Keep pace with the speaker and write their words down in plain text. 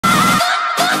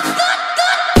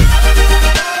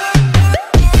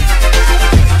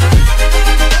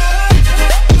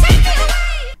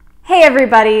Hey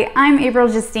everybody, I'm April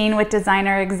Justine with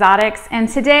Designer Exotics, and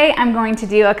today I'm going to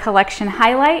do a collection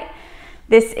highlight.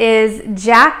 This is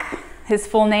Jack. His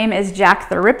full name is Jack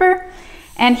the Ripper,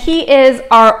 and he is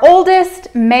our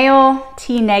oldest male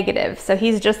T-negative. So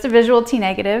he's just a visual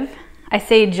T-negative. I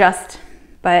say just,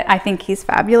 but I think he's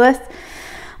fabulous.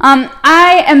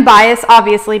 I am biased,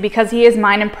 obviously, because he is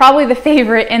mine and probably the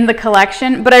favorite in the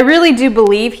collection, but I really do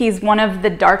believe he's one of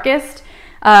the darkest,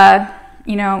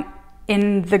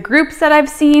 in the groups that I've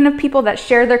seen of people that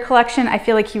share their collection. I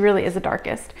feel like he really is the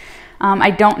darkest.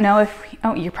 I don't know if,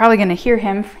 you're probably gonna hear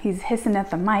him. He's hissing at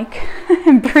the mic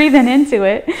and breathing into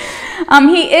it.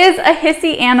 He is a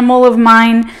hissy animal of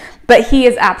mine, but he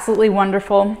is absolutely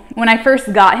wonderful. When I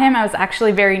first got him, I was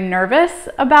actually very nervous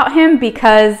about him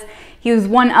because he was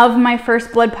one of my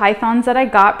first blood pythons that I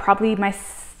got, probably my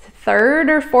third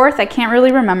or fourth, I can't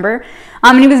really remember.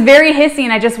 And he was very hissy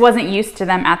and I just wasn't used to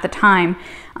them at the time.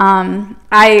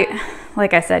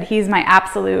 Like I said, he's my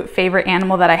absolute favorite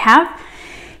animal that I have.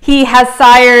 He has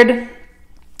sired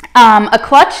a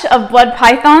clutch of blood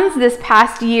pythons this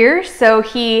past year, so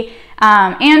he,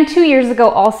 and 2 years ago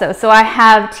also. So I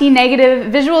have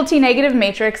T-negative, visual T-negative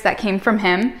matrix that came from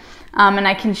him, and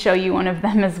I can show you one of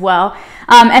them as well.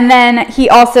 And then he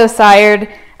also sired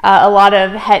a lot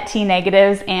of het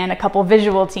T-negatives and a couple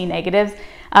visual T-negatives.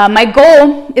 My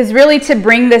goal is really to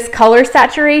bring this color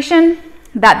saturation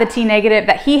that the T-negative,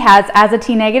 that he has as a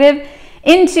T-negative,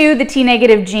 into the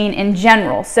T-negative gene in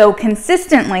general. So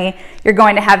consistently, you're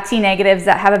going to have T-negatives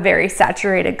that have a very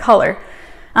saturated color.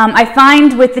 I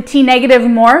find with the T-negative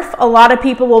morph, a lot of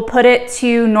people will put it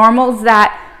to normals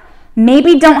that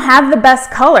maybe don't have the best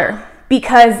color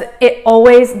because it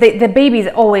always, the babies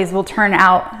always will turn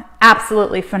out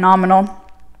absolutely phenomenal.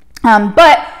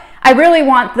 But I really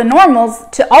want the normals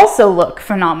to also look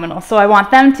phenomenal. So I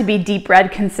want them to be deep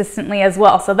red consistently as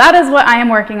well. So that is what I am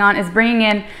working on, is bringing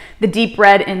in the deep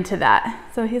red into that.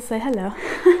 So he'll say hello.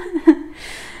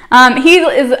 He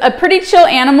is a pretty chill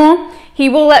animal. He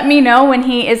will let me know when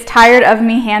he is tired of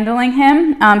me handling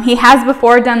him. He has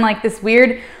before done like this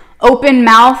weird open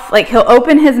mouth, like he'll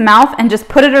open his mouth and just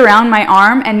put it around my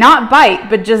arm and not bite,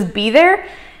 but just be there,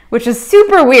 which is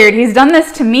super weird. He's done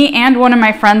this to me and one of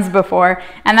my friends before,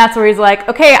 and that's where he's like,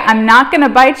 okay, I'm not gonna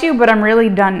bite you, but I'm really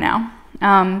done now.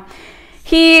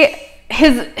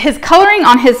 His coloring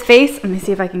on his face, let me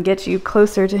see if I can get you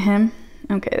closer to him.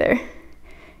 Okay, there.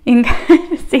 You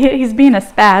can see it, he's being a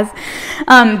spaz.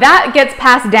 That gets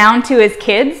passed down to his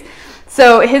kids.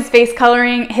 So his face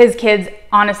coloring, his kids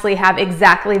honestly have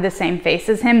exactly the same face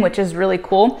as him, which is really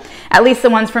cool. At least the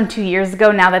ones from 2 years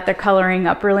ago, now that they're coloring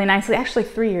up really nicely. Actually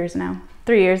 3 years now,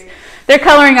 3 years. They're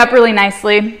coloring up really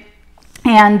nicely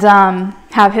and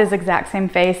have his exact same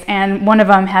face. And one of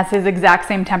them has his exact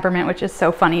same temperament, which is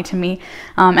so funny to me.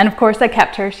 And of course I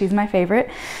kept her, she's my favorite.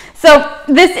 So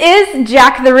this is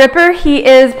Jack the Ripper. He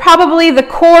is probably the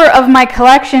core of my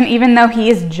collection, even though he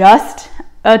is just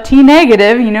a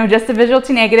T-negative, just a visual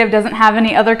T-negative, doesn't have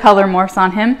any other color morphs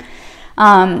on him.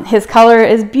 His color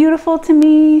is beautiful to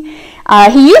me.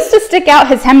 He used to stick out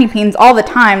his hemipenes all the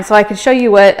time, so I could show you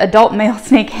what adult male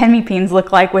snake hemipenes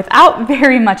look like without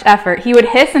very much effort. He would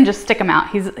hiss and just stick them out.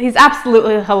 He's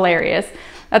absolutely hilarious,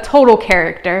 a total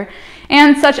character,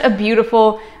 and such a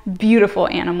beautiful, beautiful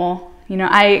animal.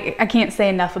 I can't say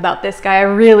enough about this guy. I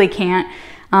really can't.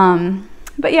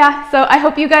 But yeah, so I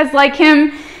hope you guys like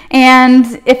him.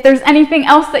 And if there's anything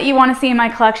else that you want to see in my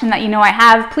collection that I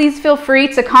have, please feel free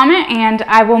to comment and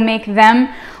I will make them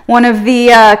one of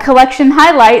the collection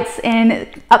highlights in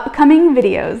upcoming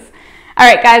videos. All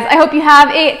right, guys, I hope you have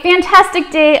a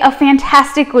fantastic day, a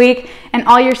fantastic week, and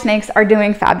all your snakes are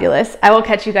doing fabulous. I will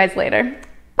catch you guys later.